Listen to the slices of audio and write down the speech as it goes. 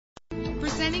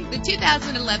Presenting the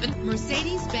 2011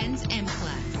 Mercedes-Benz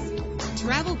M-Class.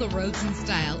 Travel the roads in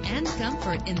style and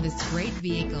comfort in this great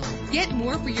vehicle. Get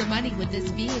more for your money with this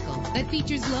vehicle that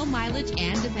features low mileage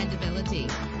and dependability.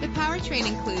 The powertrain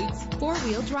includes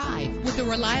four-wheel drive with a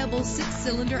reliable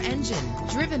 6-cylinder engine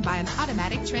driven by an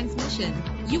automatic transmission.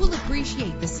 You will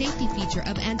appreciate the safety feature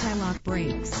of anti-lock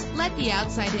brakes. Let the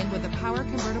outside in with a power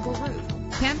convertible roof.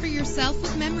 Pamper yourself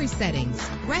with memory settings.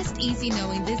 Rest easy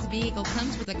knowing this vehicle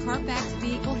comes with a Carfax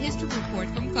Vehicle History Report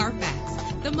from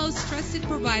Carfax, the most trusted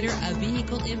provider of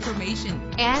vehicle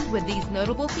information. And with these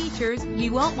notable features,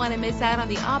 you won't want to miss out on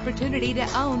the opportunity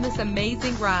to own this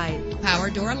amazing ride.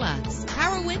 Power door locks,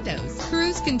 power windows,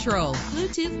 cruise control,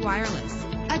 Bluetooth wireless,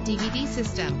 a DVD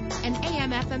system, an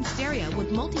AM/FM stereo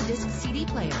with multi-disc CD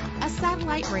player, a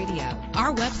satellite radio.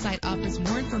 Our website offers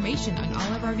more information on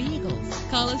all of our vehicles.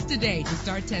 Call us today to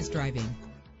start test driving.